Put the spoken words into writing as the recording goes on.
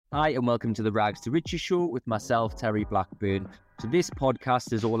Hi, and welcome to the Rags to Riches show with myself, Terry Blackburn. So this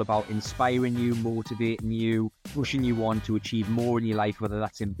podcast is all about inspiring you, motivating you, pushing you on to achieve more in your life, whether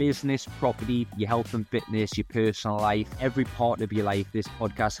that's in business, property, your health and fitness, your personal life, every part of your life. This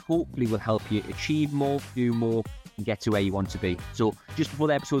podcast hopefully will help you achieve more, do more, and get to where you want to be. So just before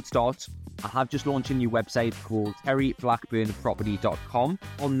the episode starts, I have just launched a new website called terryblackburnproperty.com.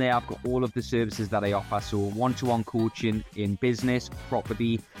 On there, I've got all of the services that I offer. So one-to-one coaching in business,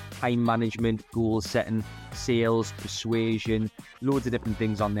 property, time management, goal setting, sales, persuasion, loads of different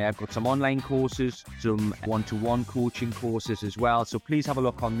things on there. I've got some online courses, some one-to-one coaching courses as well. So please have a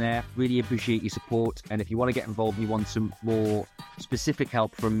look on there. Really appreciate your support. And if you want to get involved, you want some more specific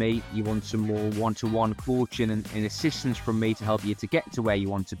help from me, you want some more one-to-one coaching and assistance from me to help you to get to where you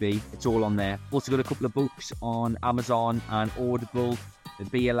want to be, it's all on there. Also got a couple of books on Amazon and Audible. The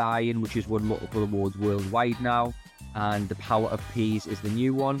Be a Lion, which has won multiple awards worldwide now, and The Power of P's is the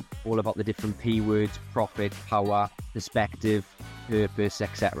new one, all about the different P words: profit, power, perspective, purpose,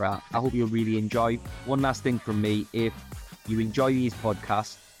 etc. I hope you'll really enjoy. One last thing from me: if you enjoy these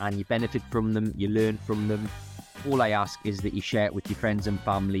podcasts and you benefit from them, you learn from them, all I ask is that you share it with your friends and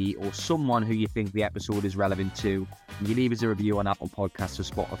family or someone who you think the episode is relevant to. And you leave us a review on Apple Podcasts or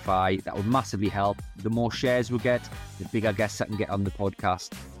Spotify. That would massively help. The more shares we get, the bigger guests I can get on the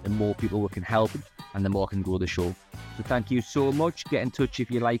podcast, the more people we can help, and the more I can grow the show. So thank you so much. Get in touch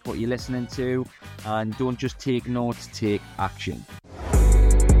if you like what you're listening to. And don't just take notes, take action.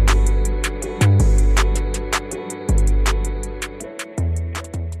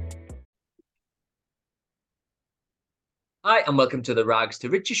 Hi, and welcome to the Rags to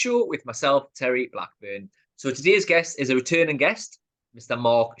Riches show with myself, Terry Blackburn. So today's guest is a returning guest, Mr.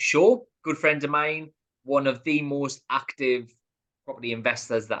 Mark Shaw, good friend of mine, one of the most active property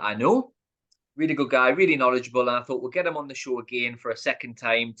investors that I know. Really good guy, really knowledgeable, and I thought we'll get him on the show again for a second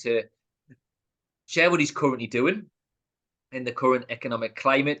time to share what he's currently doing in the current economic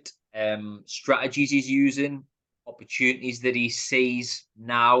climate, strategies he's using, opportunities that he sees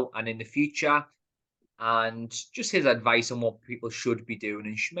now and in the future, and just his advice on what people should be doing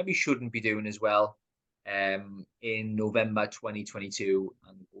and maybe shouldn't be doing as well in November 2022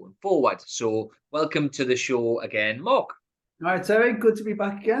 and going forward. So welcome to the show again, Mark. All right, Terry, good to be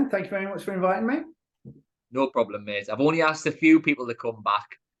back again. Thank you very much for inviting me. No problem, mate. I've only asked a few people to come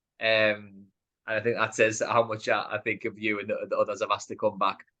back. And I think that says how much I think of you and the others I've asked to come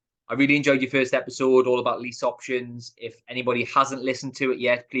back. I really enjoyed your first episode, all about lease options. If anybody hasn't listened to it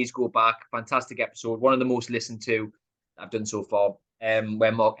yet, please go back. Fantastic episode. One of the most listened to I've done so far,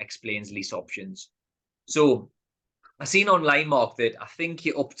 where Mark explains lease options. So I've seen online, Mark, that I think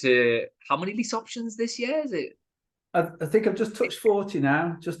you're up to how many lease options this year? Is it? I think I've just touched 40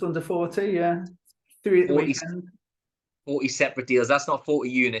 now, just under 40, yeah. 3 at the weekend. 40 separate deals. That's not 40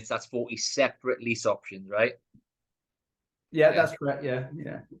 units, that's 40 separate lease options, right? Yeah, that's correct. Yeah.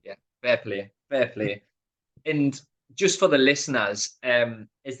 Fair play. And just for the listeners,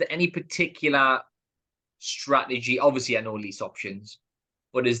 is there any particular strategy? Obviously, I know lease options,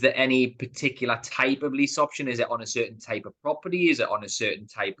 but is there any particular type of lease option? Is it on a certain type of property? Is it on a certain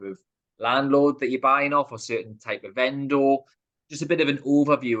type of landlord that you're buying off, or certain type of vendor? Just a bit of an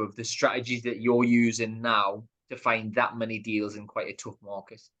overview of the strategies that you're using now to find that many deals in quite a tough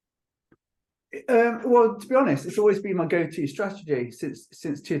market. Well, to be honest, it's always been my go-to strategy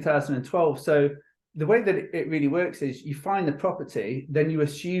since 2012. So the way that it really works is you find the property, then you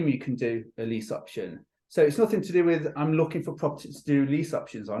assume you can do a lease option. So it's nothing to do with I'm looking for property to do lease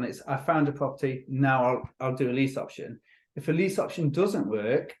options on. It's I found a property, now I'll do a lease option. If a lease option doesn't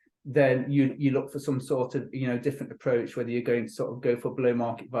work, then you look for some sort of different approach, whether you're going to sort of go for below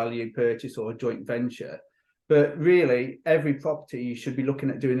market value purchase or a joint venture. But really, every property you should be looking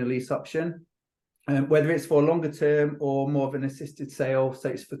at doing a lease option. Whether it's for a longer term or more of an assisted sale,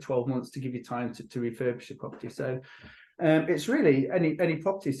 say it's for 12 months to give you time to refurbish a property. So it's really any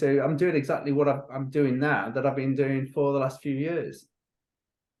property. So I'm doing exactly what I'm doing now that I've been doing for the last few years.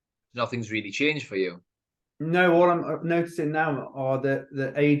 Nothing's really changed for you? No, all I'm noticing now are that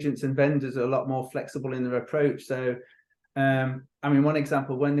the agents and vendors are a lot more flexible in their approach. So one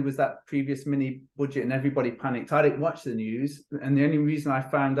example, when there was that previous mini budget and everybody panicked, I didn't watch the news. And the only reason I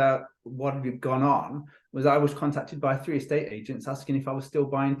found out what had gone on was I was contacted by 3 estate agents asking if I was still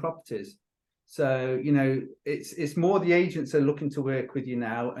buying properties. So, it's more the agents are looking to work with you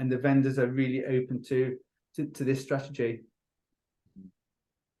now, and the vendors are really open to this strategy.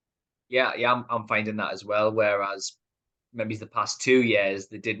 Yeah, I'm finding that as well. Whereas maybe the past 2 years,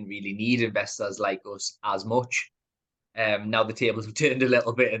 they didn't really need investors like us as much. Now the tables have turned a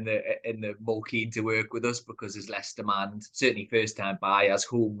little bit, and the more keen to work with us because there's less demand. Certainly, first time buyers,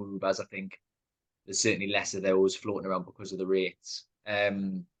 home movers. I think there's certainly less of those floating around because of the rates.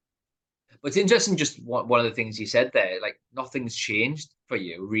 But it's interesting, just one of the things you said there, like nothing's changed for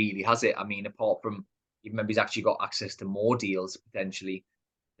you, really, has it? I mean, apart from even maybe he's actually got access to more deals potentially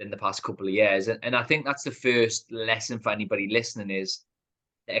than the past couple of years. And I think that's the first lesson for anybody listening is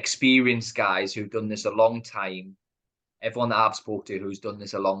the experienced guys who've done this a long time, everyone that I've spoke to who's done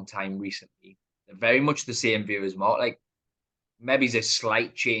this a long time recently, they're very much the same view as Mark. Like maybe it's a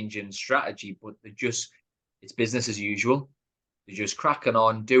slight change in strategy, but it's business as usual. They're just cracking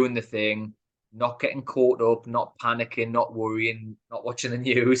on, doing the thing, not getting caught up, not panicking, not worrying, not watching the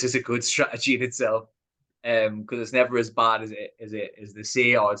news is a good strategy in itself. Because it's never as bad as they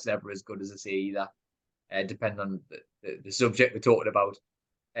say, or it's never as good as they say either, depending on the subject we're talking about.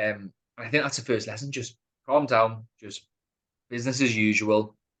 I think that's the first lesson. Just calm down, just business as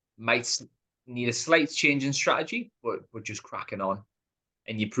usual. Might need a slight change in strategy, but just cracking on.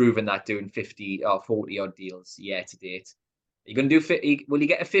 And you're proving that doing 50 or 40 odd deals year to date. Are you going to do 50? Will you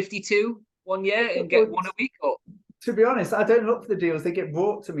get a 52 one year and get one a week? Or? To be honest, I don't look for the deals. They get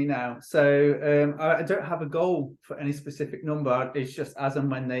brought to me now. So I don't have a goal for any specific number. It's just as and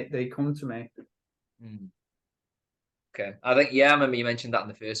when they come to me. Okay. I think, I remember you mentioned that in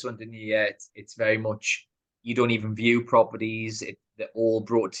the first one, didn't you? Yeah, it's very much, you don't even view properties. They're all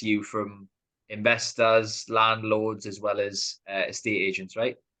brought to you from investors, landlords, as well as estate agents,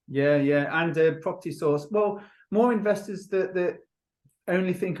 right? Yeah. And property source. Well, more investors that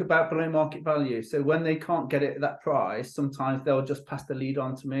only think about below market value. So when they can't get it at that price, sometimes they'll just pass the lead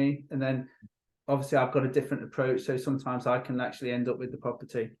on to me. And then obviously I've got a different approach. So sometimes I can actually end up with the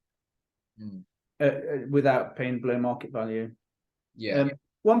property without paying below market value.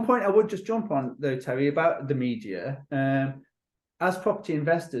 One point I would just jump on though, Terry, about the media. As property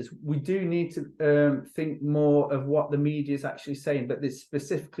investors, we do need to think more of what the media is actually saying, but it's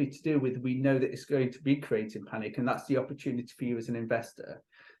specifically to do with, we know that it's going to be creating panic, and that's the opportunity for you as an investor.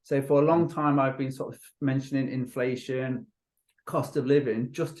 So for a long time, I've been sort of mentioning inflation, cost of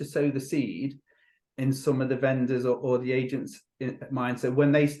living, just to sow the seed in some of the vendors or the agents' mind. So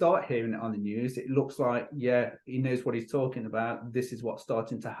when they start hearing it on the news, it looks like, yeah, he knows what he's talking about. This is what's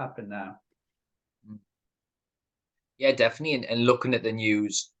starting to happen now. Yeah, definitely. And looking at the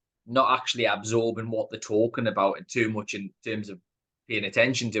news, not actually absorbing what they're talking about too much in terms of paying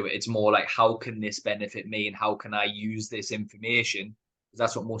attention to it. It's more like, how can this benefit me and how can I use this information? Because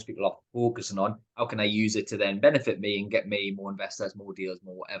that's what most people are focusing on. How can I use it to then benefit me and get me more investors, more deals,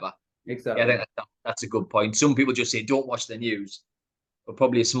 more whatever? Exactly. Yeah, I think that's a good point. Some people just say, don't watch the news. But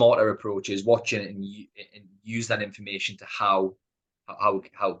probably a smarter approach is watching it and use that information to how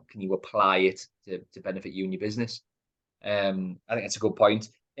can you apply it to benefit you and your business. I think that's a good point.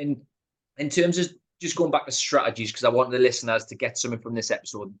 In terms of just going back to strategies, because I want the listeners to get something from this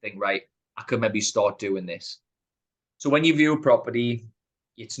episode and think, right, I could maybe start doing this. So when you view a property,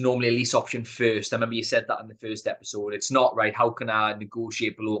 it's normally a lease option first. I remember you said that in the first episode. It's not, right, how can I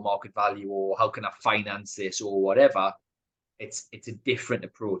negotiate below market value, or how can I finance this, or whatever. It's a different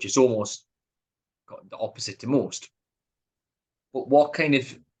approach. It's almost got the opposite to most. But what kind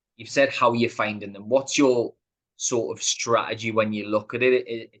of, you've said how you're finding them. What's your sort of strategy when you look at it?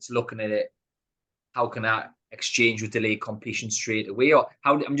 It's looking at it, how can I exchange with delayed completion straight away? Or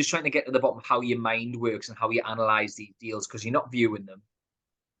how, I'm just trying to get to the bottom of how your mind works and how you analyze these deals, because you're not viewing them.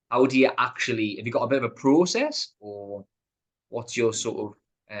 How do you actually, have you got a bit of a process, or what's your sort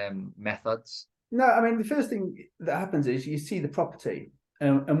of methods? No, I mean, the first thing that happens is you see the property.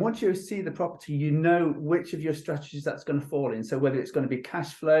 And once you see the property, you know which of your strategies that's going to fall in. So whether it's going to be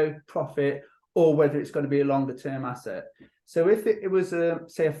cash flow, profit, or whether it's going to be a longer term asset. So if it was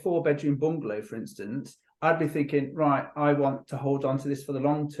say a 4-bedroom bungalow, for instance, I'd be thinking, right, I want to hold on to this for the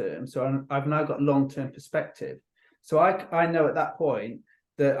long term. So I've now got long-term perspective. So I know at that point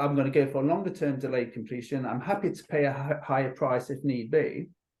that I'm going to go for a longer term delayed completion. I'm happy to pay a higher price if need be.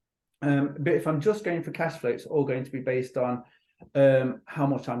 But if I'm just going for cash flow, it's all going to be based on how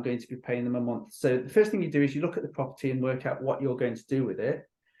much I'm going to be paying them a month. So the first thing you do is you look at the property and work out what you're going to do with it.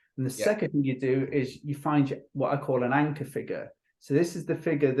 And the second thing you do is you find what I call an anchor figure. So this is the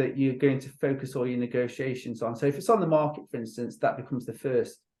figure that you're going to focus all your negotiations on. So if it's on the market, for instance, that becomes the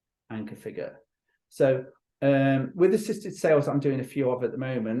first anchor figure. So with assisted sales, I'm doing a few of at the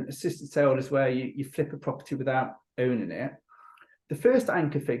moment. Assisted sale is where you flip a property without owning it. The first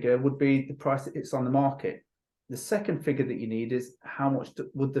anchor figure would be the price that it's on the market. The second figure that you need is how much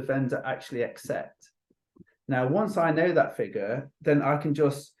would the vendor actually accept. Now, once I know that figure, then I can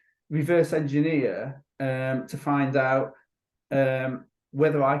just reverse engineer to find out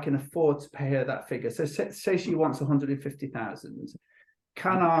whether I can afford to pay her that figure. So say she wants 150,000.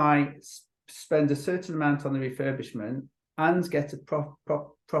 Can I spend a certain amount on the refurbishment and get a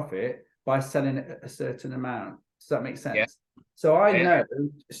profit by selling it at a certain amount? Does that make sense? Yeah. So I know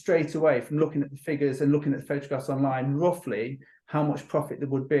straight away from looking at the figures and looking at the photographs online, roughly how much profit there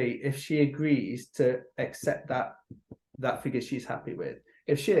would be if she agrees to accept that figure she's happy with.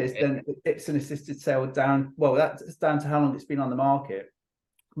 If she is, then it's an assisted sale down. Well, that's down to how long it's been on the market.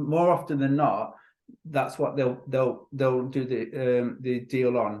 More often than not, that's what they'll do the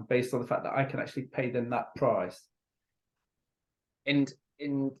deal on, based on the fact that I can actually pay them that price. And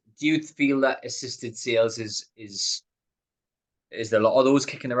do you feel that assisted sales is there a lot of those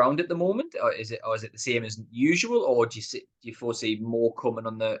kicking around at the moment, or is it the same as usual, or do you foresee more coming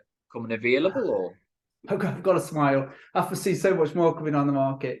available, or? I've got to smile. I foresee so much more coming on the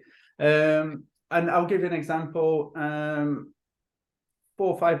market. And I'll give you an example. 4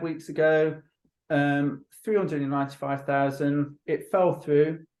 or 5 weeks ago, 395,000. It fell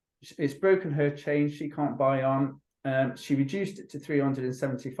through. It's broken her chain. She can't buy on. She reduced it to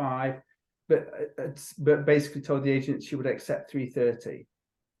 375, but basically told the agent she would accept 330.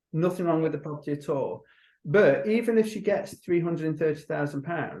 Nothing wrong with the property at all. But even if she gets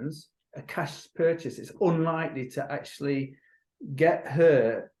 £330,000, a cash purchase, it's unlikely to actually get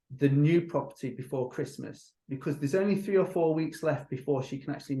her the new property before Christmas, because there's only 3 or 4 weeks left before she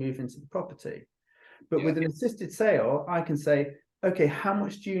can actually move into the property. But with an assisted sale, I can say, okay, how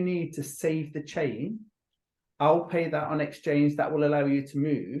much do you need to save the chain? I'll pay that on exchange. That will allow you to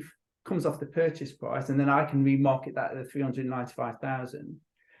move. Comes off the purchase price, and then I can remarket that at 395,000.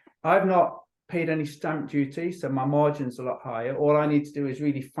 I've not paid any stamp duty, so my margin's a lot higher. All I need to do is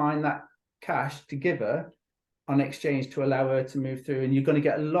really find that cash to give her on exchange to allow her to move through, and you're going to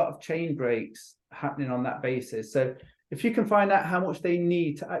get a lot of chain breaks happening on that basis. So if you can find out how much they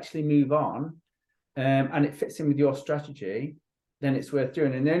need to actually move on, and it fits in with your strategy, then it's worth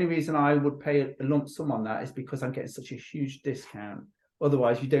doing. And the only reason I would pay a lump sum on that is because I'm getting such a huge discount.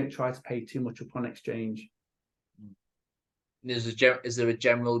 Otherwise, you don't try to pay too much upon exchange. Is there a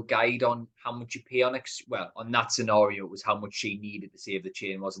general guide on how much you pay on on that scenario? It was how much she needed to save the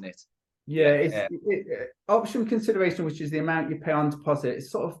chain, wasn't it? Yeah, option consideration, which is the amount you pay on deposit.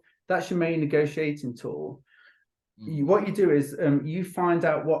 It's that's your main negotiating tool. What you do is you find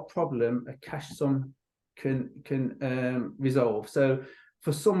out what problem a cash sum can resolve. So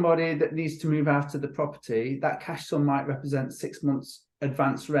for somebody that needs to move out of the property, that cash sum might represent 6 months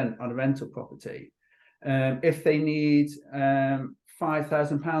advance rent on a rental property. If they need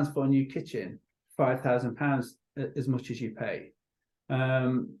 £5,000 for a new kitchen, £5,000 as much as you pay.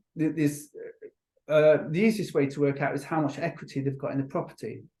 The easiest way to work out is how much equity they've got in the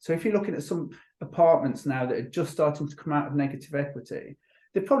property. So if you're looking at some apartments now that are just starting to come out of negative equity,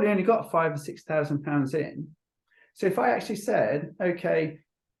 they've probably only got £5,000 or £6,000 in. So if I actually said, okay,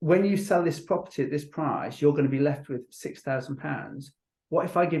 when you sell this property at this price, you're going to be left with £6,000. What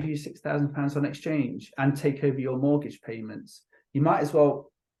if I give you £6,000 on exchange and take over your mortgage payments? You might as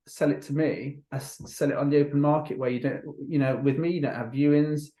well sell it to me as sell it on the open market, where you don't, with me, you don't have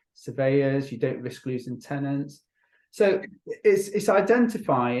viewings, surveyors, you don't risk losing tenants. So it's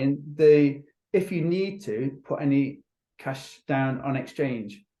identifying if you need to put any cash down on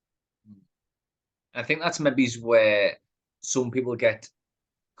exchange. I think that's maybe where some people get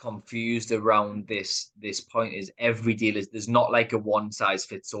confused around this point. Is every deal there's not like a one size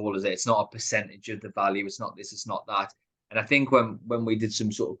fits all, is it? It's not a percentage of the value, it's not this, it's not that. And I think when we did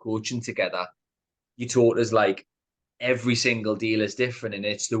some sort of coaching together, you taught us like every single deal is different, and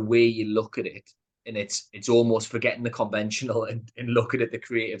it's the way you look at it, and it's almost forgetting the conventional and looking at the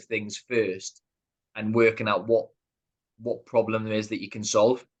creative things first and working out what problem there is that you can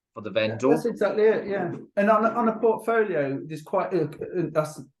solve for the vendor. That's exactly it. Yeah, and on a portfolio, there's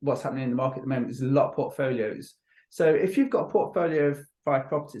that's what's happening in the market at the moment. There's a lot of portfolios. So if you've got a portfolio of 5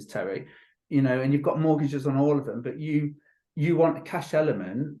 properties, Terry, and you've got mortgages on all of them, but you want a cash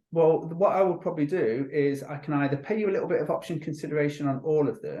element, well, what I would probably do is I can either pay you a little bit of option consideration on all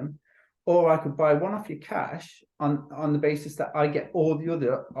of them, or I could buy one off your cash on the basis that I get all the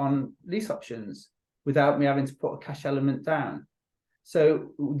other on lease options without me having to put a cash element down. So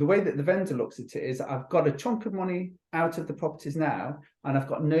the way that the vendor looks at it is, I've got a chunk of money out of the properties now, and I've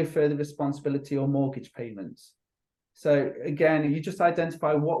got no further responsibility or mortgage payments. So again, you just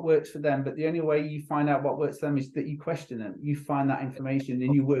identify what works for them, but the only way you find out what works for them is that you question them, you find that information,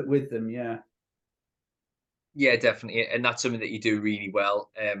 and you work with them. Yeah, definitely. And that's something that you do really well.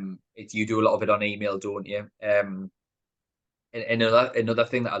 You do a lot of it on email, don't you? And another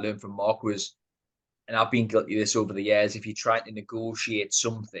thing that I learned from Mark was and I've been guilty of this over the years, if you're trying to negotiate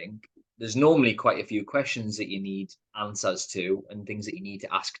something, there's normally quite a few questions that you need answers to and things that you need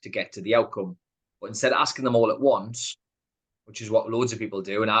to ask to get to the outcome. But instead of asking them all at once, which is what loads of people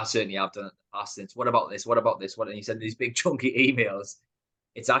do, and I certainly have done it in the past, it's what about this? What about this? What? And you send these big chunky emails.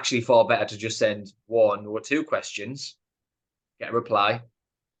 It's actually far better to just send 1 or 2 questions, get a reply,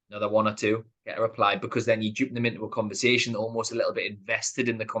 another 1 or 2, get a reply, because then you dupe them into a conversation, almost a little bit invested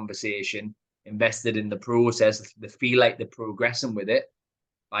in the conversation, invested in the process. They feel like they're progressing with it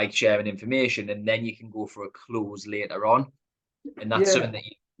by sharing information, and then you can go for a close later on. And that's something that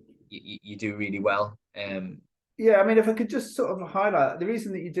you do really well. Yeah, I mean, if I could just sort of highlight, the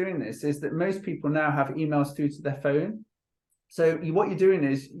reason that you're doing this is that most people now have emails through to their phone. So what you're doing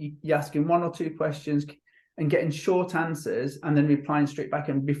is you're asking 1 or 2 questions and getting short answers and then replying straight back.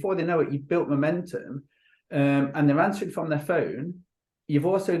 And before they know it, you've built momentum, and they're answering from their phone. You've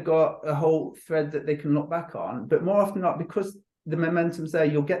also got a whole thread that they can look back on. But more often than not, because the momentum's there,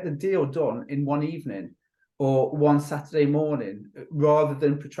 you'll get the deal done in one evening or one Saturday morning rather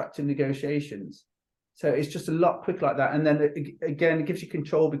than protracting negotiations. So it's just a lot quicker like that. And then again, it gives you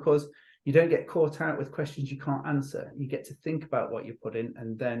control because you don't get caught out with questions you can't answer. You get to think about what you put in,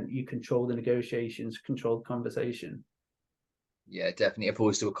 and then you control the negotiations, control the conversation. Yeah, definitely.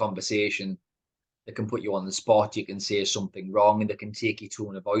 Opposed to a conversation that can put you on the spot. You can say something wrong and they can take your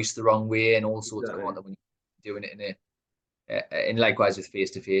tone of voice the wrong way, and all sorts of content when you're doing it in and likewise with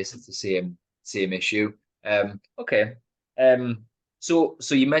face to face, it's the same issue. Okay. So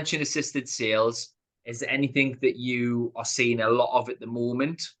you mentioned assisted sales. Is there anything that you are seeing a lot of at the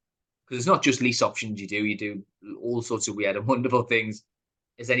moment? Because it's not just lease options you do all sorts of weird and wonderful things.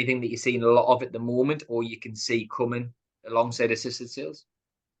 Is there anything that you're seeing a lot of at the moment, or you can see coming alongside assisted sales?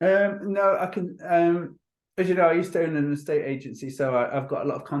 No, I can. As you know, I used to own an estate agency, so I've got a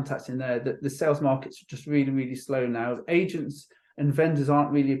lot of contacts in there. The sales market's just really, really slow now. Agents and vendors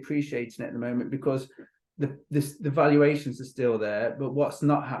aren't really appreciating it at the moment because the valuations are still there, but what's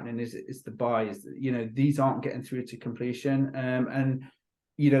not happening is the buyers. You know, these aren't getting through to completion, and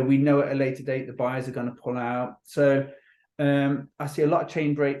you know, we know at a later date the buyers are going to pull out. So I see a lot of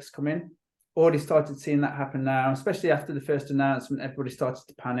chain breaks coming. Already started seeing that happen now, especially after the first announcement. Everybody started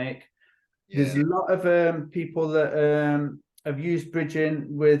to panic. Yeah. There's a lot of people that have used bridging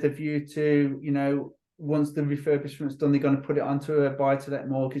with a view to, you know, once the refurbishment's done, they're going to put it onto a buy-to-let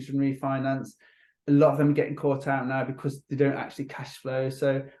mortgage and refinance. A lot of them are getting caught out now because they don't actually cash flow.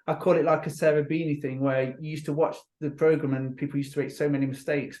 So I call it like a Sarah Beanie thing, where you used to watch the program and people used to make so many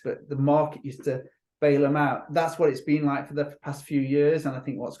mistakes, but the market used to bail them out. That's what it's been like for the past few years. And I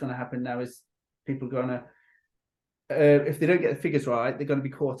think what's going to happen now is people are going to, if they don't get the figures right, they're going to be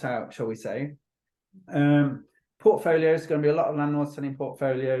caught out, shall we say. Portfolios, going to be a lot of landlords selling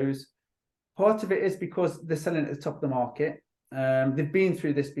portfolios. Part of it is because they're selling at the top of the market. They've been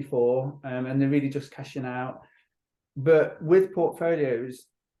through this before, and they're really just cashing out. But with portfolios,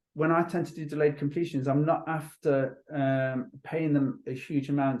 when I tend to do delayed completions, I'm not after paying them a huge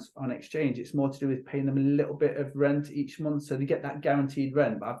amount on exchange. It's more to do with paying them a little bit of rent each month, so they get that guaranteed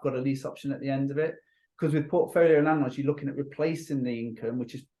rent, but I've got a lease option at the end of it. Because with portfolio landlords, you're looking at replacing the income,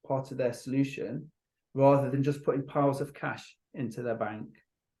 which is part of their solution, rather than just putting piles of cash into their bank.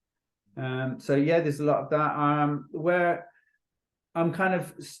 So yeah, there's a lot of that. Where I'm kind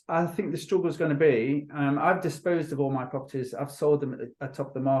of, I think the struggle is going to be, I've disposed of all my properties. I've sold them at top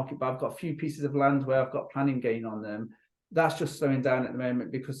of the market, but I've got a few pieces of land where I've got planning gain on them. That's just slowing down at the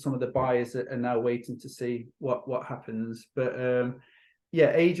moment because some of the buyers are now waiting to see what happens. But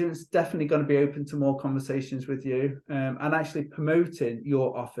yeah, agents definitely going to be open to more conversations with you, and actually promoting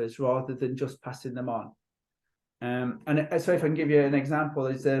your offers rather than just passing them on. And so if I can give you an example,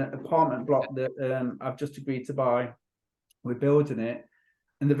 there's an apartment block that I've just agreed to buy. We're building it,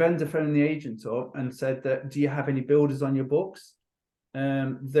 and the vendor phoned the agent up and said that, do you have any builders on your books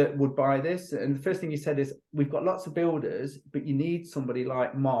that would buy this? And the first thing he said is, we've got lots of builders, but you need somebody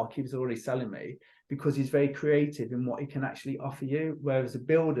like Mark, he was already selling me, because he's very creative in what he can actually offer you. Whereas the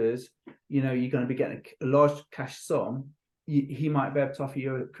builders, you know, you're going to be getting a large cash sum. He might be able to offer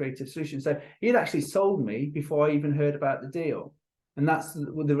you a creative solution. So he'd actually sold me before I even heard about the deal. And that's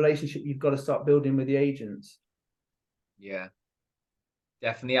the relationship you've got to start building with the agents. Yeah,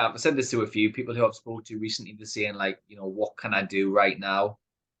 definitely. I've said this to a few people who I've spoken to recently. They're saying, like, you know, what can I do right now?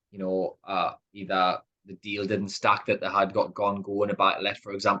 You know, either the deal didn't stack that they had gone about let,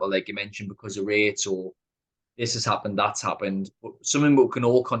 for example, like you mentioned, because of rates, or this has happened, that's happened. But something we can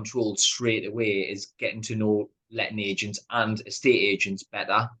all control straight away is getting to know letting agents and estate agents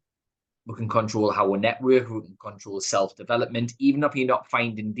better. We can control how we network, we can control self-development. Even if you're not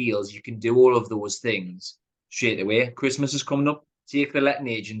finding deals, you can do all of those things straight away. Christmas is coming up. Take the letting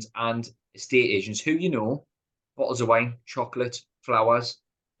agents and estate agents who you know, bottles of wine, chocolate, flowers.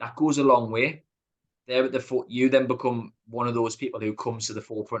 That goes a long way. They're at the foot. You then become one of those people who comes to the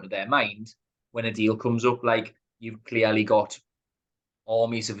forefront of their mind when a deal comes up. Like, you've clearly got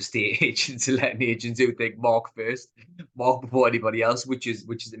armies of estate agents and letting agents who think Mark first, Mark before anybody else, which is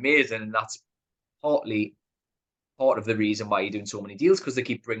amazing. And that's partly part of the reason why you're doing so many deals, because they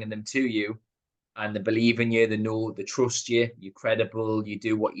keep bringing them to you and they believe in you, they know, they trust you, you're credible, you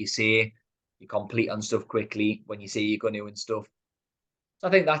do what you say, you complete on stuff quickly when you say you're going to and stuff. So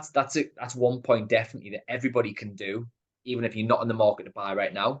I think that's one point definitely that everybody can do. Even if you're not in the market to buy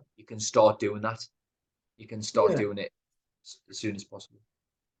right now, you can start doing that. You can start doing it as soon as possible.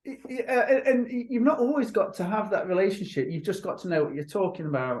 And you've not always got to have that relationship. You've just got to know what you're talking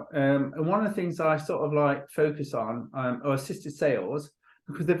about. And one of the things I sort of like focus on are assisted sales,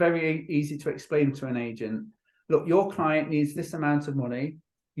 because they're very easy to explain to an agent. Look, your client needs this amount of money.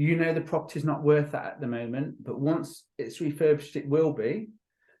 You know the property's not worth that at the moment, but once it's refurbished, it will be.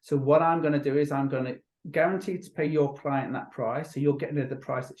 So what I'm going to do is I'm going to guarantee to pay your client that price. So you're getting her the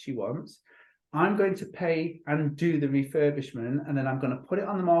price that she wants. I'm going to pay and do the refurbishment, and then I'm going to put it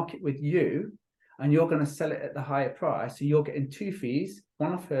on the market with you, and you're going to sell it at the higher price. So you're getting two fees,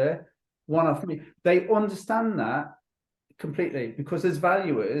 one of her, one of me. They understand that completely, because as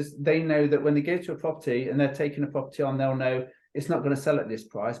valuers, they know that when they go to a property and they're taking a property on, they'll know it's not going to sell at this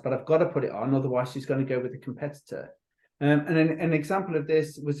price, but I've got to put it on, otherwise she's going to go with a competitor. And an example of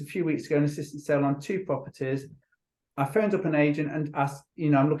this was a few weeks ago, an assisted sale on 2 properties. I phoned up an agent and asked,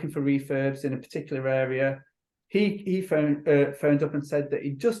 I'm looking for refurbs in a particular area. He phoned up and said that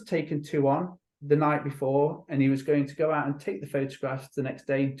he'd just taken 2 on the night before, and he was going to go out and take the photographs the next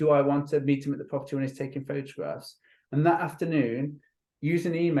day. Do I want to meet him at the property when he's taking photographs? And that afternoon,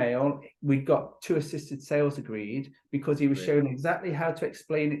 using email, we got 2 assisted sales agreed, because he was shown exactly how to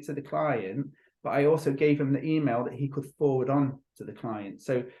explain it to the client, but I also gave him the email that he could forward on to the client.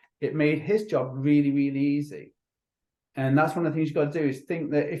 So it made his job really, really easy. And that's one of the things you've got to do, is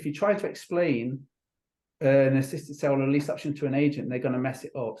think that if you try to explain an assisted sale or a lease option to an agent, they're going to mess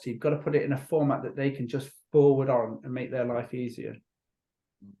it up. So you've got to put it in a format that they can just forward on and make their life easier.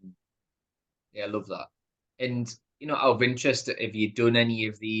 Yeah, I love that. And, out of interest, have you done any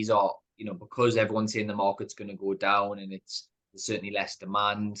of these, or, because everyone's saying the market's going to go down and there's certainly less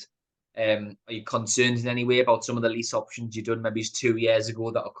demand, are you concerned in any way about some of the lease options you've done maybe 2 years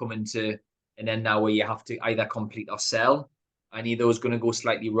ago that are coming to an end now, where you have to either complete or sell? Any of those going to go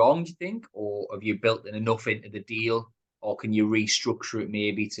slightly wrong, do you think? Or have you built in enough into the deal, or can you restructure it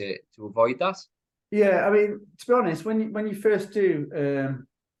maybe to avoid that? Yeah, I mean, to be honest, when you first do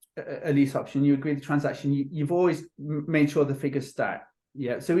a lease option, you agree the transaction, you've always made sure the figures stack.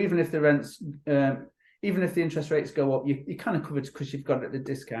 Yeah, so even if the rents, even if the interest rates go up, you kind of covered because you've got it at the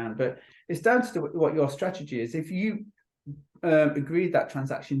discount. But it's down to what your strategy is. If you agreed that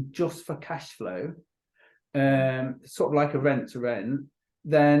transaction just for cash flow, sort of like a rent to rent,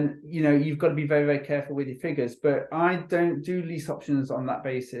 then you've got to be very, very careful with your figures. But I don't do lease options on that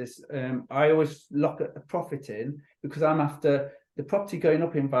basis. I always lock a profit in, because I'm after the property going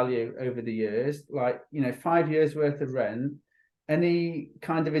up in value over the years, like 5 years worth of rent, any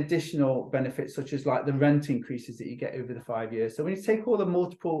kind of additional benefits such as like the rent increases that you get over the 5 years. So when you take all the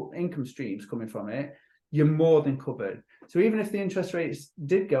multiple income streams coming from it, you're more than covered. So even if the interest rates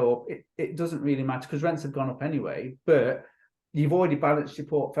did go up, it doesn't really matter, because rents have gone up anyway, but you've already balanced your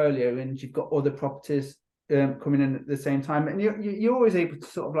portfolio and you've got other properties coming in at the same time. And you're always able to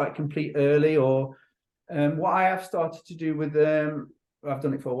sort of like complete early, or what I have started to do with I've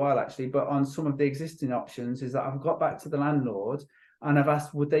done it for a while actually, but on some of the existing options, is that I've got back to the landlord and I've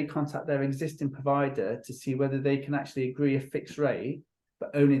asked, would they contact their existing provider to see whether they can actually agree a fixed rate,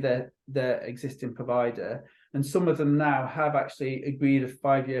 but only their existing provider. And some of them now have actually agreed a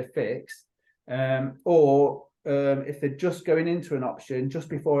 5-year fix, or if they're just going into an option just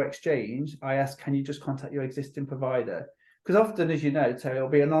before exchange, I ask, can you just contact your existing provider? Because often, as you know, Terry, it'll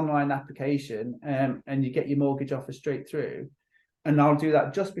be an online application, and you get your mortgage offer straight through. And I'll do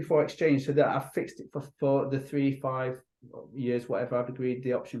that just before exchange, so that I've fixed it for the 3-5 years, whatever I've agreed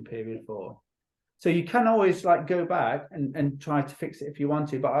the option period for. So you can always like go back and try to fix it if you want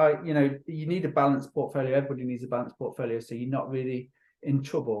to, but you need a balanced portfolio. Everybody needs a balanced portfolio, so you're not really in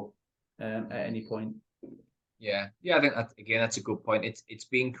trouble at any point. Yeah, I think that's a good point. It's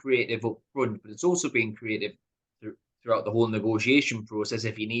being creative up front, but it's also being creative throughout the whole negotiation process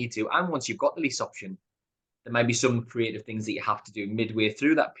if you need to. And once you've got the lease option, there might be some creative things that you have to do midway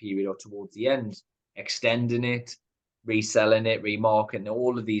through that period or towards the end, extending it, reselling it, remarketing,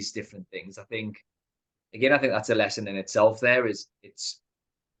 all of these different things. I think that's a lesson in itself. There is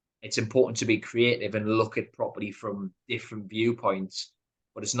it's important to be creative and look at property from different viewpoints,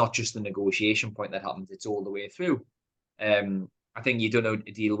 but it's not just the negotiation point that happens, it's all the way through. I think you've done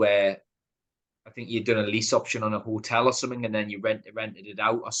a deal where I think you'd done a lease option on a hotel or something, and then you rented it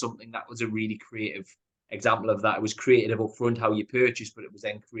out or something. That was a really creative example of that. It was creative up front how you purchased, but it was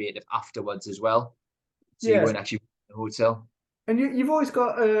then creative afterwards as well. So you weren't actually in a hotel. And you've always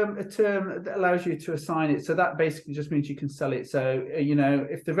got a term that allows you to assign it. So that basically just means you can sell it. So,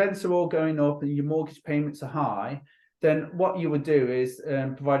 if the rents are all going up and your mortgage payments are high, then what you would do is,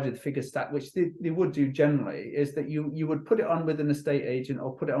 provided the figure stack, which they would do generally, is that you would put it on with an estate agent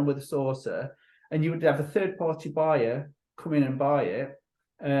or put it on with a sourcer, and you would have a third-party buyer come in and buy it.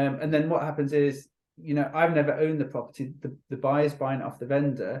 And then what happens is, I've never owned the property. The buyer's buying it off the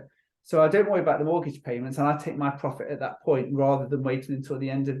vendor. So I don't worry about the mortgage payments, and I take my profit at that point rather than waiting until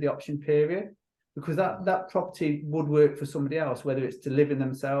the end of the option period, because that property would work for somebody else, whether it's to live in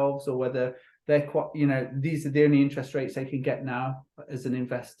themselves or whether they're quite, these are the only interest rates they can get now as an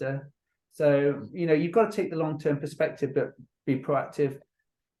investor. So, you've got to take the long-term perspective, but be proactive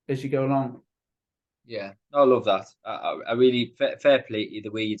as you go along. Yeah, I love that. I really fair play to you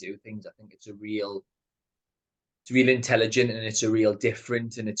the way you do things. I think it's real intelligent, and it's a real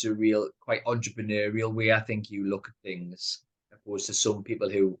different, and it's a real quite entrepreneurial way I think you look at things, opposed to some people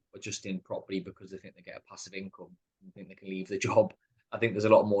who are just in property because they think they get a passive income and think they can leave the job. I think there's a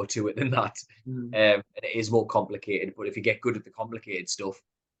lot more to it than that. And it is more complicated, but if you get good at the complicated stuff,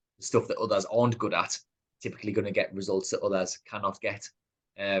 the stuff that others aren't good at, typically going to get results that others cannot get.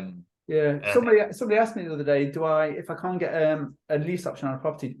 Somebody asked me the other day, if I can't get a lease option on a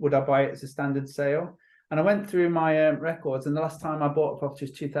property, would I buy it as a standard sale? And I went through my records, and the last time I bought a property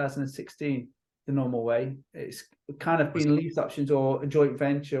was 2016, the normal way. It's kind of been lease options or a joint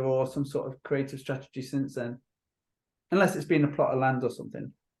venture or some sort of creative strategy since then, unless it's been a plot of land or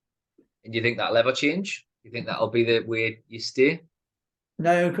something. And do you think that'll ever change? Do you think that'll be the way you stay?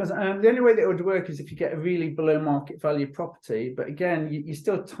 No, because the only way that it would work is if you get a really below market value property. But again, you're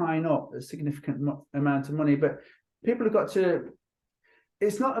still tying up a significant amount of money. But people have got to...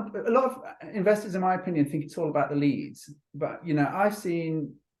 It's not a lot of investors, in my opinion, think it's all about the leads. But, I've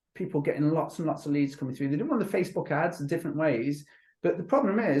seen people getting lots and lots of leads coming through. They do them on the Facebook ads in different ways. But the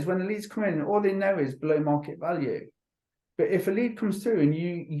problem is when the leads come in, all they know is below market value. But if a lead comes through and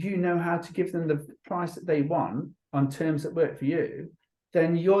you know how to give them the price that they want on terms that work for you,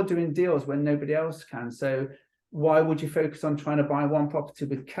 then you're doing deals when nobody else can. So why would you focus on trying to buy one property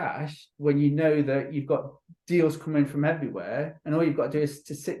with cash when you know that you've got deals coming from everywhere, and all you've got to do is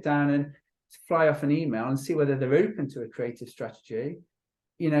to sit down and fly off an email and see whether they're open to a creative strategy?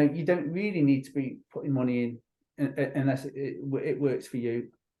 You don't really need to be putting money in unless it works for you.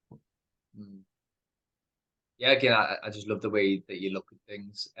 Yeah, again, I just love the way that you look at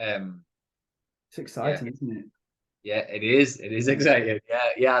things. It's exciting, isn't it? Yeah, it is. It is exciting.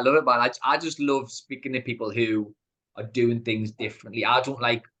 Yeah, I love it, man. I just love speaking to people who are doing things differently. I don't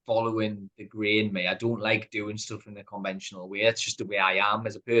like following the grain, mate. I don't like doing stuff in the conventional way. It's just the way I am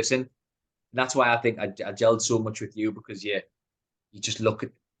as a person. And that's why I think I gelled so much with you, because you just look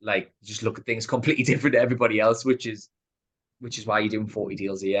at things completely different to everybody else, which is why you're doing 40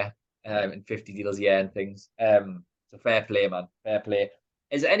 deals a year and 50 deals a year and things. So fair play, man. Fair play.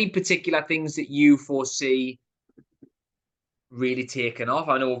 Is there any particular things that you foresee really taken off?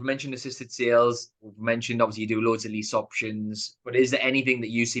 I know we've mentioned assisted sales, we've mentioned obviously you do loads of lease options, but is there anything that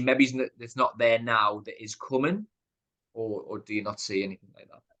you see maybe that's not there now that is coming, or do you not see anything like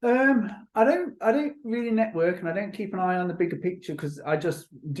that? I don't really network, and I don't keep an eye on the bigger picture because I just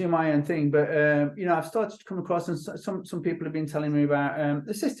do my own thing. But I've started to come across, and some people have been telling me about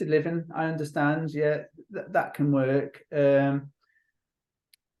assisted living. I understand, that can work.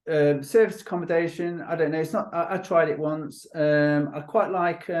 Service accommodation, I don't know, it's not, I tried it once. I quite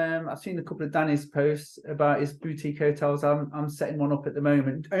like, I've seen a couple of Danny's posts about his boutique hotels. I'm setting one up at the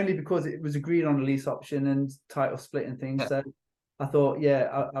moment, only because it was agreed on a lease option and title split and things. So I thought,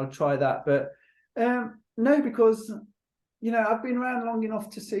 I'll try that. But no, because I've been around long enough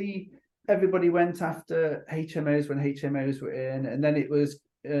to see everybody went after HMOs when HMOs were in, and then it was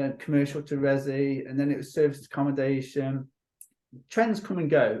commercial to resi, and then it was service accommodation. Trends come and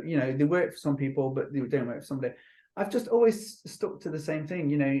go. They work for some people, but they don't work for somebody. I've just always stuck to the same thing.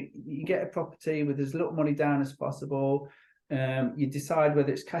 You get a property with as little money down as possible. You decide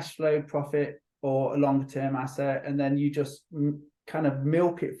whether it's cash flow, profit, or a long-term asset, and then you just kind of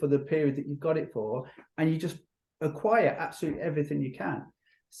milk it for the period that you've got it for, and you just acquire absolutely everything you can.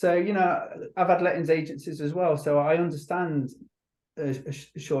 So, you know, I've had lettings agencies as well, so I understand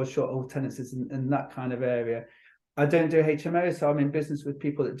short tenancies and that kind of area. I don't do HMOs, so I'm in business with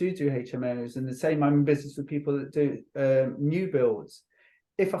people that do HMOs, and the same, I'm in business with people that do new builds.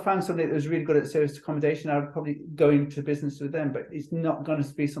 If I found somebody that was really good at service accommodation, I would probably go into business with them, but it's not going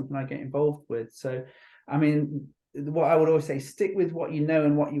to be something I get involved with. So, I mean, what I would always say, stick with what you know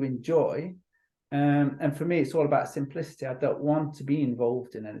and what you enjoy. And for me, it's all about simplicity. I don't want to be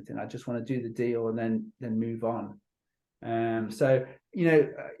involved in anything. I just want to do the deal and then move on. So, you know,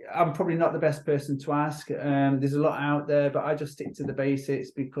 I'm probably not the best person to ask. There's a lot out there, but I just stick to the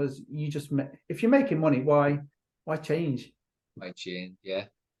basics, because you just, if you're making money, why change? Why change? Yeah.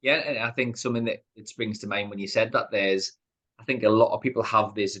 And I think something that it springs to mind when you said that, I think a lot of people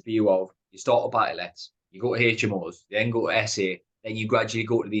have this view of, you start a buy-to-let, you go to HMOs, then go to SA, then you gradually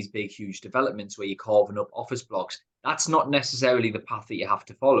go to these big, huge developments where you're carving up office blocks. That's not necessarily the path that you have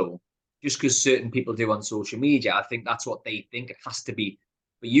to follow. Just because certain people do on social media, I think that's what they think it has to be.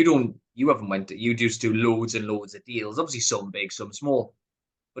 But you just do loads and loads of deals. Obviously, some big, some small.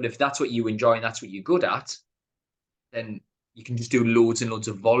 But if that's what you enjoy and that's what you're good at, then you can just do loads and loads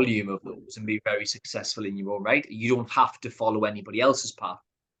of volume of those and be very successful in your own right. You don't have to follow anybody else's path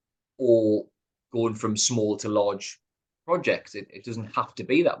or going from small to large projects. It doesn't have to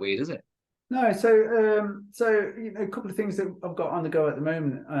be that way, does it? No, so you know, a couple of things that I've got on the go at the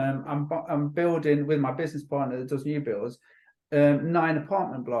moment. I'm building with my business partner that does new builds, 9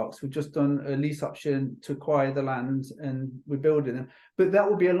 apartment blocks. We've just done a lease option to acquire the land, and we're building them. But that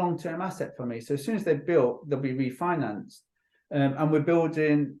will be a long-term asset for me. So as soon as they're built, they'll be refinanced. And we're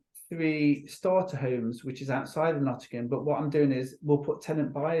building 3 starter homes, which is outside of Nottingham. But what I'm doing is we'll put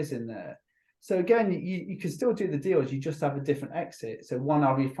tenant buyers in there. So again, you can still do the deals, you just have a different exit. So one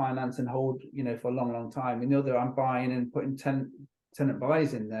I'll refinance and hold, you know, for a long, long time. And the other I'm buying and putting tenant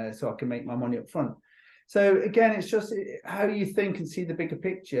buys in there so I can make my money up front. So again, it's just how you think and see the bigger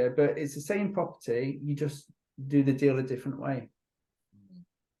picture, but it's the same property, you just do the deal a different way.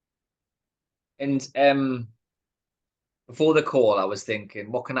 And before the call, I was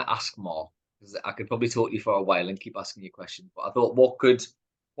thinking, what can I ask more? Because I could probably talk to you for a while and keep asking you questions. But I thought,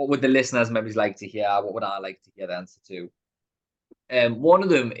 what would the listeners maybe like to hear? What would I like to hear the answer to? One of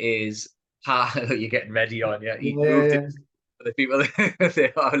them is, you're getting ready on, yeah? For the people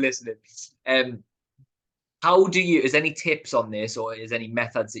that are listening. Is any tips on this, or is any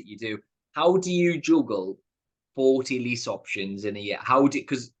methods that you do? How do you juggle 40 lease options in a year?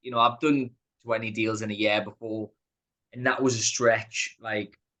 Because, you know, I've done 20 deals in a year before, and that was a stretch,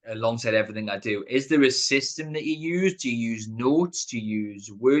 like, alongside everything I do. Is there a system that you use? Do you use notes? Do you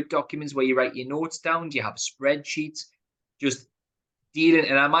use Word documents where you write your notes down? Do you have spreadsheets? Just dealing,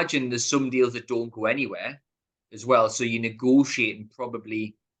 and I imagine there's some deals that don't go anywhere as well. So you're negotiating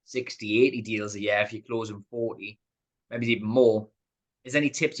probably 60, 80 deals a year if you're closing 40, maybe even more. Is there any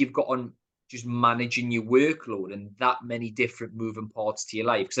tips you've got on just managing your workload and that many different moving parts to your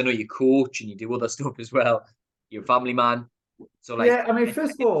life? Because I know you coach and you do other stuff as well. You're a family man. So, like, yeah, I mean,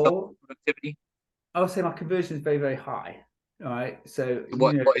 first of all, productivity. I would say my conversion is very, very high. All right. So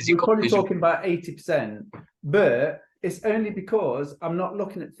what is we're probably talking about 80%, but it's only because I'm not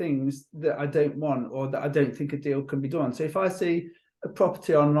looking at things that I don't want or that I don't think a deal can be done. So if I see a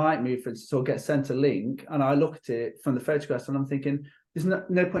property on Rightmove, for instance, or get sent a link, and I look at it from the photographs, and I'm thinking, there's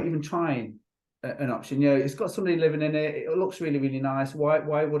no point even trying an option. You know, it's got somebody living in it. It looks really, really nice. Why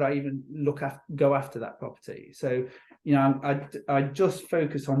would I even go after that property? So, you know, I just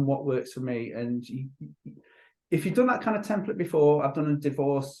focus on what works for me. And if you've done that kind of template before, I've done a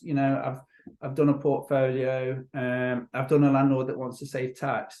divorce. You know, I've done a portfolio. I've done a landlord that wants to save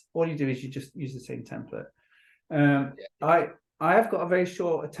tax. All you do is you just use the same template. I have got a very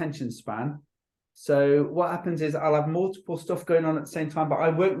short attention span. So what happens is I'll have multiple stuff going on at the same time, but I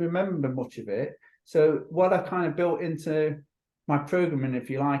won't remember much of it. So what I've kind of built into my programming, if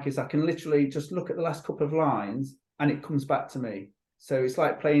you like, is I can literally just look at the last couple of lines and it comes back to me. So it's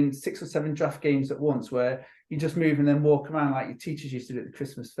like playing 6 or 7 draft games at once, where you just move and then walk around like your teachers used to do at the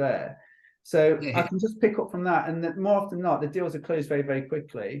Christmas fair. So I can just pick up from that. And more often than not, the deals are closed very, very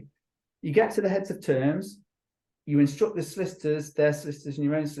quickly. You get to the heads of terms. You instruct the solicitors, their solicitors, and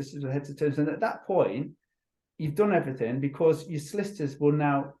your own solicitors with heads of terms. And at that point, you've done everything, because your solicitors will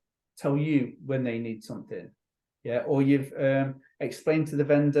now tell you when they need something. Yeah, or you've explained to the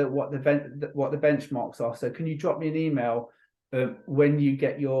vendor what the benchmarks are. So can you drop me an email when you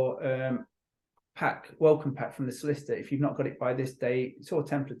get your welcome pack from the solicitor? If you've not got it by this date, it's all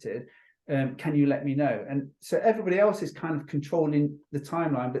templated. Can you let me know? And so everybody else is kind of controlling the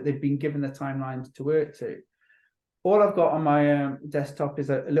timeline, but they've been given the timelines to work to. All I've got on my desktop is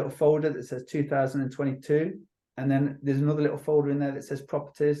a little folder that says 2022. And then there's another little folder in there that says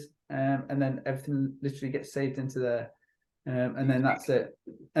properties. And then everything literally gets saved into there. And then that's it.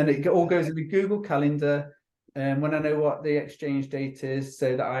 And it all goes into Google Calendar. When I know what the exchange date is,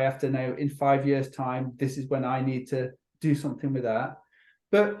 so that I have to know in 5 years' time, this is when I need to do something with that.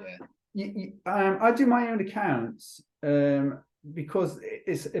 But I do my own accounts because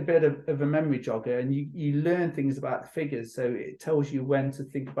it's a bit of a memory jogger, and you learn things about the figures. So it tells you when to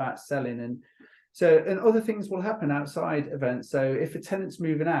think about selling. And other things will happen outside events. So if a tenant's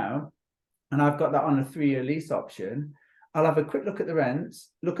moving out and I've got that on a 3-year lease option, I'll have a quick look at the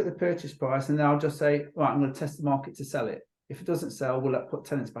rents, look at the purchase price, and then I'll just say, right, I'm going to test the market to sell it. If it doesn't sell, we'll put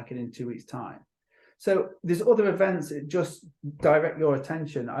tenants back in 2 weeks' time. So there's other events that just direct your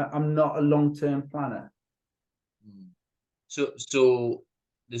attention. I'm not a long-term planner. So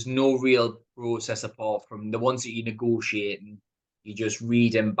there's no real process apart from the ones that you negotiate, and you just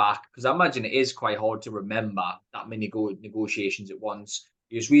read them back, because I imagine it is quite hard to remember that many negotiations at once.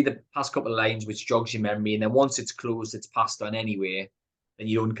 You just read the past couple of lines, which jogs your memory, and then once it's closed, it's passed on anyway, and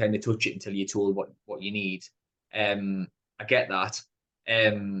you don't kind of touch it until you're told what you need. I get that.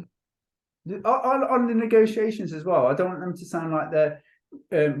 On the negotiations as well, I don't want them to sound like they're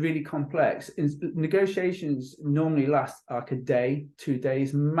really complex. Negotiations normally last like a day, 2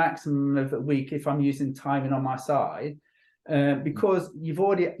 days, maximum of a week if I'm using timing on my side, because you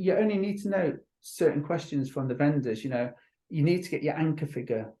only need to know certain questions from the vendors. You need to get your anchor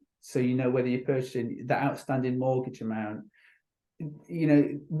figure, so you know whether you're purchasing the outstanding mortgage amount.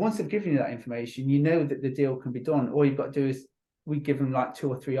 Once they've given you that information, you know that the deal can be done. All you've got to do is we give them like 2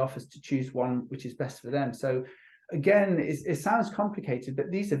 or 3 offers to choose one which is best for them. So again, it sounds complicated, but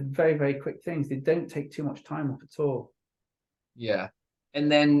these are very, very quick things. They don't take too much time up at all. Yeah.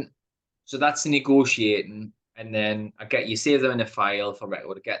 And then, so that's the negotiating. And then I get you save them in a file for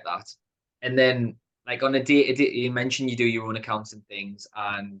record. I get that. And then, like on a day, you mentioned you do your own accounts and things,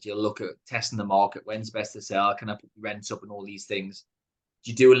 and you look at testing the market. When's best to sell? Can I put rents up and all these things? Do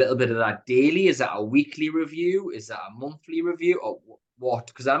you do a little bit of that daily? Is that a weekly review? Is that a monthly review, or what?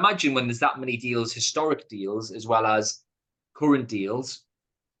 Because I imagine when there's that many deals, historic deals as well as current deals,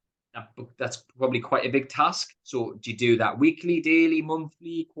 that's probably quite a big task. So do you do that weekly, daily,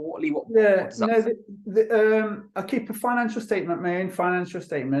 monthly, quarterly? What does that I keep a financial statement, my own financial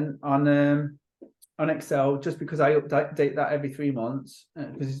statement on Excel, just because I update that every 3 months,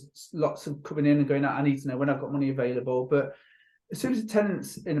 because it's lots of coming in and going out. I need to know when I've got money available. But as soon as the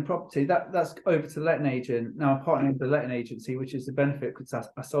tenant's in a property, that's over to the letting agent. Now I'm partnering with the letting agency, which is the benefit because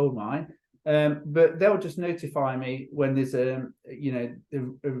I sold mine. But they'll just notify me when there's a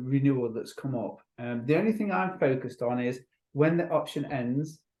renewal that's come up. The only thing I'm focused on is when the option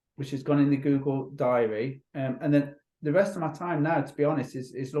ends, which has gone in the Google Diary, and then the rest of my time now, to be honest,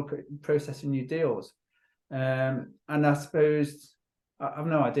 is look at processing new deals. And I suppose I've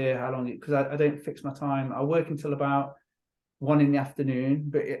no idea how long, because I don't fix my time. I work until about 1 in the afternoon,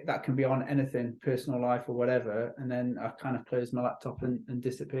 but that can be on anything, personal life or whatever, and then I kind of close my laptop and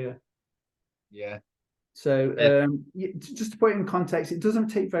disappear. Yeah. So just to put it in context, it doesn't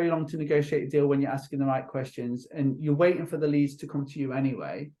take very long to negotiate a deal when you're asking the right questions, and you're waiting for the leads to come to you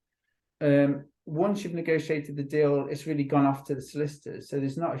anyway. Once you've negotiated the deal, it's really gone off to the solicitors. So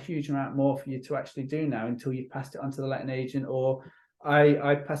there's not a huge amount more for you to actually do now until you've passed it on to the letting agent, or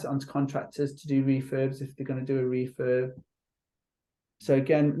I pass it on to contractors to do refurbs if they're going to do a refurb. So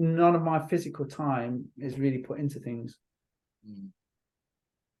again, none of my physical time is really put into things.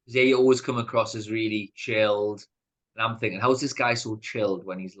 Yeah, you always come across as really chilled. And I'm thinking, how's this guy so chilled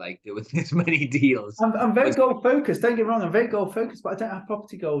when he's like doing this many deals? I'm very goal focused. Don't get me wrong, I'm very goal focused, but I don't have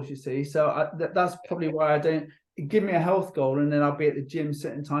property goals, you see. So that's probably why I don't. Give me a health goal, and then I'll be at the gym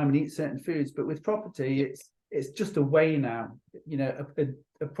certain time and eat certain foods. But with property, it's just a way now.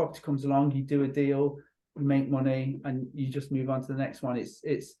 A property comes along, you do a deal, you make money, and you just move on to the next one.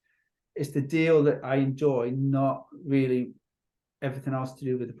 It's the deal that I enjoy, not really everything else to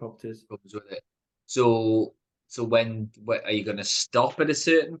do with the properties. With it. So when are you going to stop at a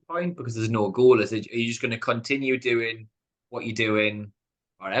certain point, because there's no goal? Are you just going to continue doing what you're doing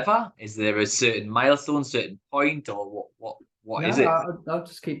forever? Is there a certain milestone, certain point, or what is it? I'll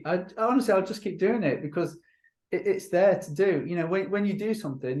just keep. Honestly, I'll just keep doing it because it's there to do. When you do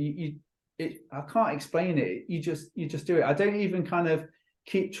something, I can't explain it. You just do it. I don't even kind of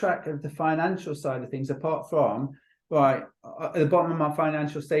keep track of the financial side of things, apart from, right, at the bottom of my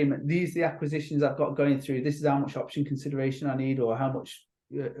financial statement, these are the acquisitions I've got going through. This is how much option consideration I need, or how much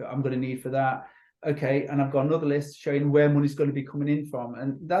I'm going to need for that. Okay, and I've got another list showing where money's going to be coming in from,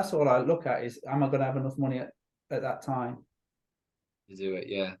 and that's all I look at is, am I going to have enough money at that time to do it?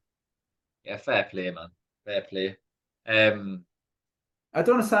 Yeah, fair play, man. Fair play. I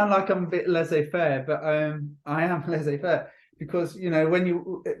don't want to sound like I'm a bit laissez-faire, but I am laissez-faire because when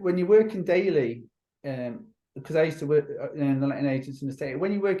you're working daily, because I used to work in the letting agents in the state.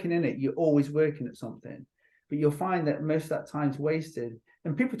 When you're working in it, you're always working at something, but you'll find that most of that time's wasted.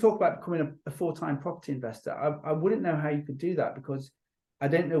 And people talk about becoming a full-time property investor. I wouldn't know how you could do that because I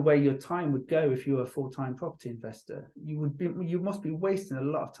don't know where your time would go if you were a full-time property investor. You must be wasting a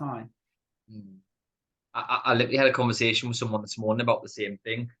lot of time. I literally had a conversation with someone this morning about the same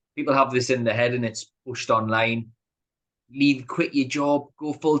thing. People have this in their head and it's pushed online. Quit your job,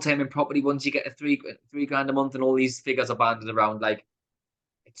 go full-time in property once you get a three grand a month, and all these figures are banded around. Like,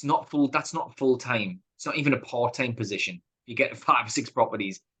 that's not full-time. It's not even a part-time position. You get 5 or 6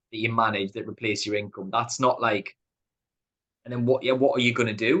 properties that you manage that replace your income. That's not like, and then what are you going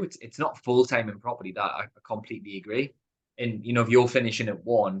to do? It's not full-time in property. That I completely agree. And if you're finishing at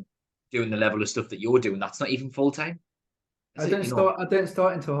 1, doing the level of stuff that you're doing, that's not even full-time. I don't start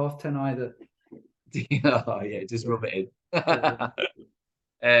until 10:30 either. Oh yeah, just rub it in.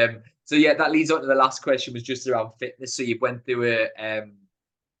 So yeah, that leads on to the last question, was just around fitness. So you went through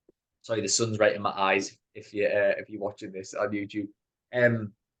sorry, the sun's right in my eyes if you're watching this on YouTube.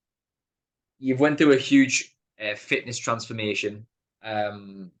 You've went through a huge fitness transformation,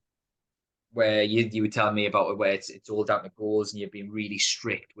 where you were telling me about where it's all down to goals, and you've been really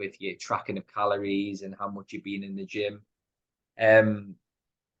strict with your tracking of calories and how much you've been in the gym.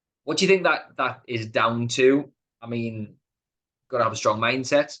 What do you think that is down to? I mean, you've got to have a strong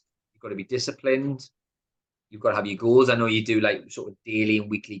mindset. You've got to be disciplined. You've got to have your goals. I know you do like sort of daily and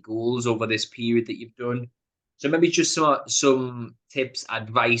weekly goals over this period that you've done. So maybe just some tips,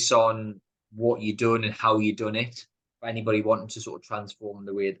 advice on what you've done and how you've done it for anybody wanting to sort of transform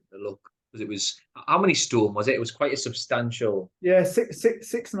the way that they look. Because it was, how many stone was it? It was quite a substantial. Yeah,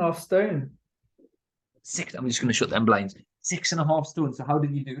 6.5 stone. 6. I'm just going to shut them blinds. 6.5 stone. So how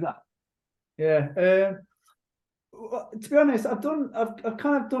did you do that? Yeah. To be honest, I've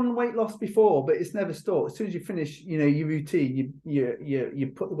kind of done weight loss before, but it's never stopped. As soon as you finish, your routine,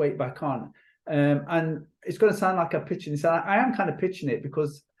 you put the weight back on. And it's going to sound like I'm pitching this. I am kind of pitching it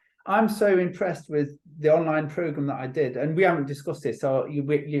because I'm so impressed with the online program that I did, and we haven't discussed it. So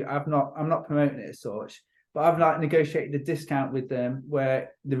I'm not promoting it as such, but I've negotiated a discount with them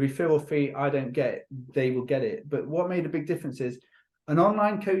where the referral fee I don't get, they will get it. But what made a big difference is an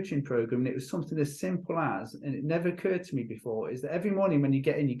online coaching program, and it was something as simple as, and it never occurred to me before, is that every morning when you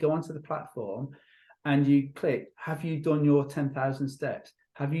get in, you go onto the platform and you click, have you done your 10,000 steps?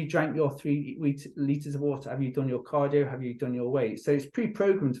 Have you drank your 3 liters of water? Have you done your cardio? Have you done your weight? So it's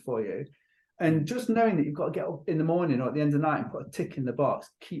pre-programmed for you. And just knowing that you've got to get up in the morning or at the end of the night and put a tick in the box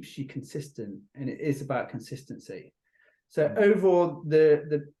keeps you consistent. And it is about consistency. So overall,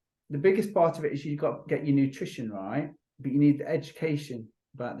 the biggest part of it is you've got to get your nutrition right, but you need the education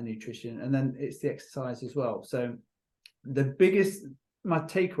about the nutrition. And then it's the exercise as well. So my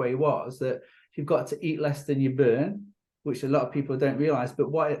takeaway was that you've got to eat less than you burn, which a lot of people don't realize.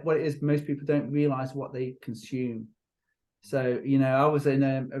 But what it is, most people don't realize what they consume. So, I was in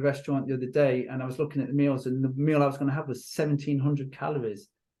a restaurant the other day and I was looking at the meals, and the meal I was going to have was 1,700 calories,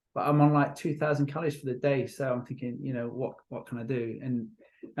 but I'm on like 2,000 calories for the day. So I'm thinking, what can I do?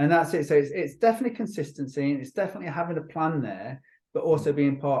 And that's it. So it's definitely consistency, and it's definitely having a plan there, but also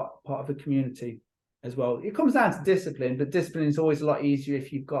being part of a community as well. It comes down to discipline, but discipline is always a lot easier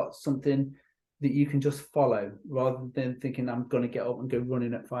if you've got something that you can just follow rather than thinking I'm going to get up and go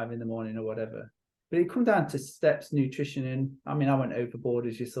running at 5 a.m. or whatever. But it comes down to steps, nutrition, and I mean, I went overboard,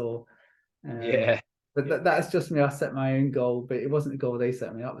 as you saw. Yeah. But that's just me. I set my own goal, but it wasn't the goal they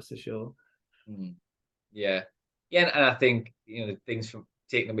set me up, that's for sure. Yeah. Yeah, and I think, the things from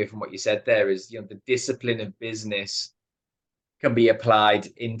taking away from what you said there is, the discipline of business can be applied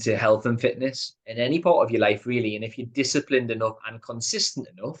into health and fitness in any part of your life, really. And if you're disciplined enough and consistent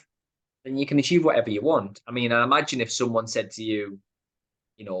enough, then you can achieve whatever you want. I mean, I imagine if someone said to you,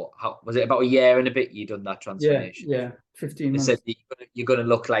 how was it, about a year and a bit you done that transformation? Yeah, 15 months. They said you're going to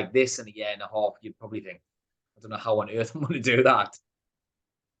look like this in a year and a half. You'd probably think, I don't know how on earth I'm going to do that.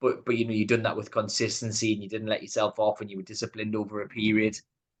 But you've done that with consistency, and you didn't let yourself off, and you were disciplined over a period.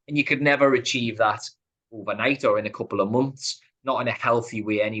 And you could never achieve that overnight or in a couple of months, not in a healthy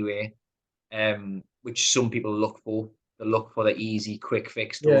way anyway, which some people look for. They look for the easy, quick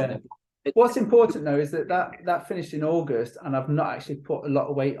fix. Yeah. What's important though is that finished in August, and I've not actually put a lot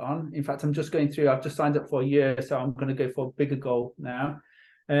of weight on. In fact, I'm just going through. I've just signed up for a year, so I'm going to go for a bigger goal now.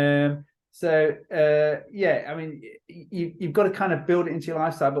 Yeah, I mean, you've got to kind of build it into your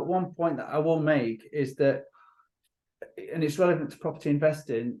lifestyle. But one point that I will make is that, and it's relevant to property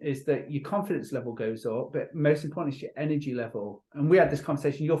investing, is that your confidence level goes up, but most importantly, it's your energy level. And we had this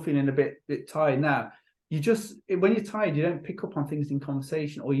conversation. You're feeling a bit tired now. When you're tired, you don't pick up on things in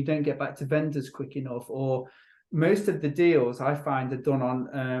conversation, or you don't get back to vendors quick enough, or most of the deals I find are done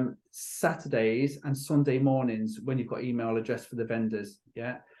on Saturdays and Sunday mornings when you've got email address for the vendors.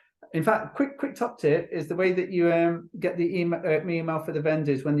 Yeah. In fact, quick top tip is the way that you get the email for the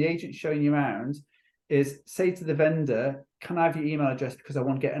vendors when the agent's showing you around is say to the vendor, can I have your email address because I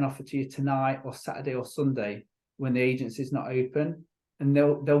want to get an offer to you tonight or Saturday or Sunday when the agency's not open. And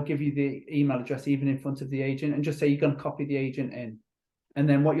they'll give you the email address even in front of the agent, and just say you're going to copy the agent in. And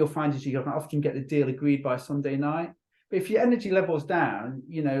then what you'll find is you can often get the deal agreed by Sunday night. But if your energy level's down,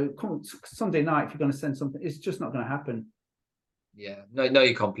 come Sunday night, if you're going to send something, it's just not going to happen. Yeah, no,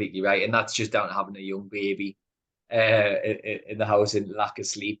 you're completely right. And that's just down to having a young baby in the house and lack of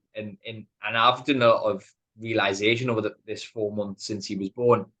sleep. And I've done a lot of realization over this 4 months since he was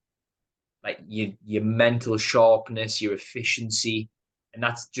born. Like your mental sharpness, your efficiency, and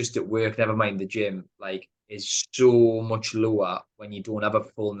that's just at work, never mind the gym, like is so much lower when you don't have a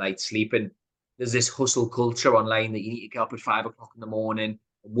full night's sleep. And there's this hustle culture online that you need to get up at 5 o'clock in the morning,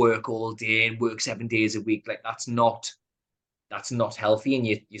 work all day and work 7 days a week. Like that's not healthy. And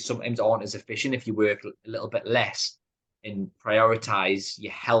you sometimes aren't as efficient if you work a little bit less and prioritize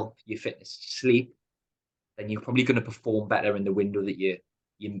your health, your fitness, sleep, then you're probably going to perform better in the window that you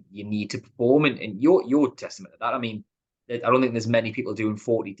need to perform. And you're testament to that. I mean, I don't think there's many people doing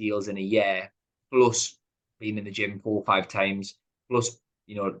 40 deals in a year, plus being in the gym 4 or 5 times, plus,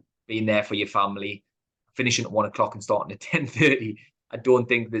 being there for your family, finishing at 1 o'clock and starting at 10:30. I don't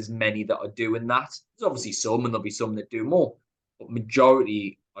think there's many that are doing that. There's obviously some, and there'll be some that do more, but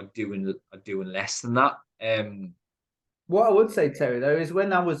majority are doing less than that. What I would say, Terry, though, is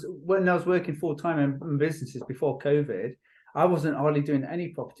when I was working full time in businesses before COVID, I wasn't hardly doing any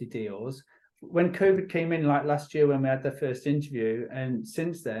property deals. When COVID came in, like last year when we had the first interview, and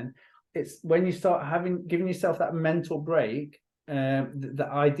since then, it's when you start giving yourself that mental break, the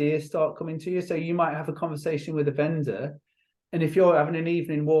ideas start coming to you. So you might have a conversation with a vendor, and if you're having an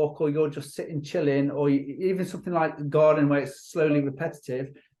evening walk, or you're just sitting chilling, or even something like garden where it's slowly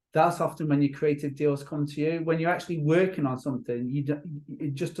repetitive, that's often when your creative deals come to you. When you're actually working on something,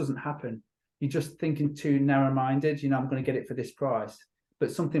 it just doesn't happen. You're just thinking too narrow-minded. I'm going to get it for this price.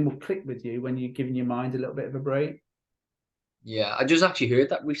 But something will click with you when you're giving your mind a little bit of a break. Yeah, I just actually heard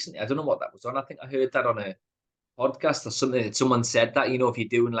that recently. I don't know what that was on. I think I heard that on a podcast or something, that someone said that, if you're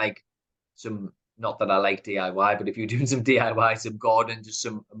doing like some, not that I like DIY, but if you're doing some DIY, some garden, just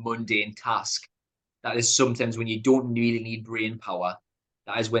some mundane task, that is sometimes when you don't really need brain power,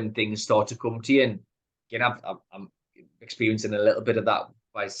 that is when things start to come to you. And again, I'm experiencing a little bit of that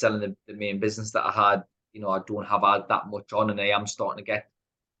by selling the main business that I had. I don't have had that much on, and I am starting to get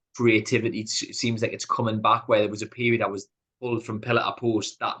creativity. It seems like it's coming back, where there was a period I was pulled from pillar to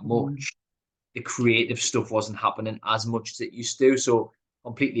post that much. The creative stuff wasn't happening as much as it used to. So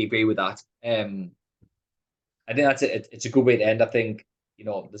completely agree with that. I think that's it. It's a good way to end. I think,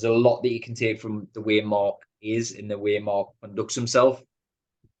 there's a lot that you can take from the way Mark is and the way Mark conducts himself,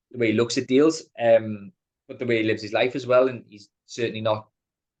 the way he looks at deals, but the way he lives his life as well. And he's certainly not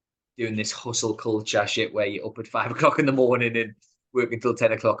doing this hustle culture shit where you're up at 5 o'clock in the morning and working until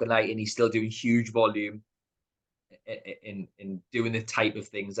 10 o'clock at night, and he's still doing huge volume in doing the type of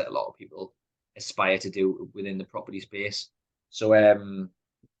things that a lot of people aspire to do within the property space. So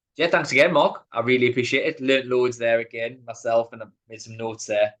yeah, thanks again, Mark. I really appreciate it. Learned loads there again myself, and I made some notes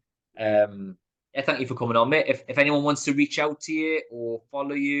there. Yeah, thank you for coming on, mate. If anyone wants to reach out to you or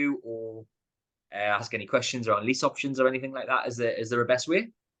follow you or ask any questions around lease options or anything like that, is there a best way?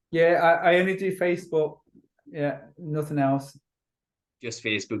 Yeah, I only do Facebook. Yeah, nothing else. Just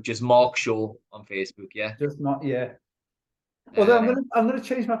Facebook, just Mark Shaw on Facebook, yeah. Just not, yeah. Although I'm gonna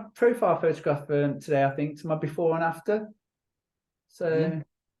change my profile photograph today, I think, to my before and after. So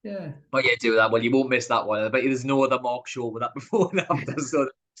yeah. Oh yeah, do that. Well, you won't miss that one. I bet you there's no other Mark Shaw with that before and after,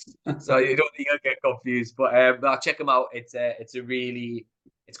 so you don't think I'll get confused. But I'll check them out. It's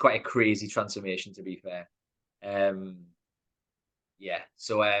quite a crazy transformation, to be fair. Yeah.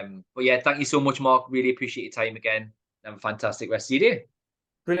 So but yeah, thank you so much, Mark. Really appreciate your time again. Have a fantastic rest of your day.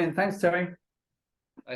 Brilliant. Thanks, Terry.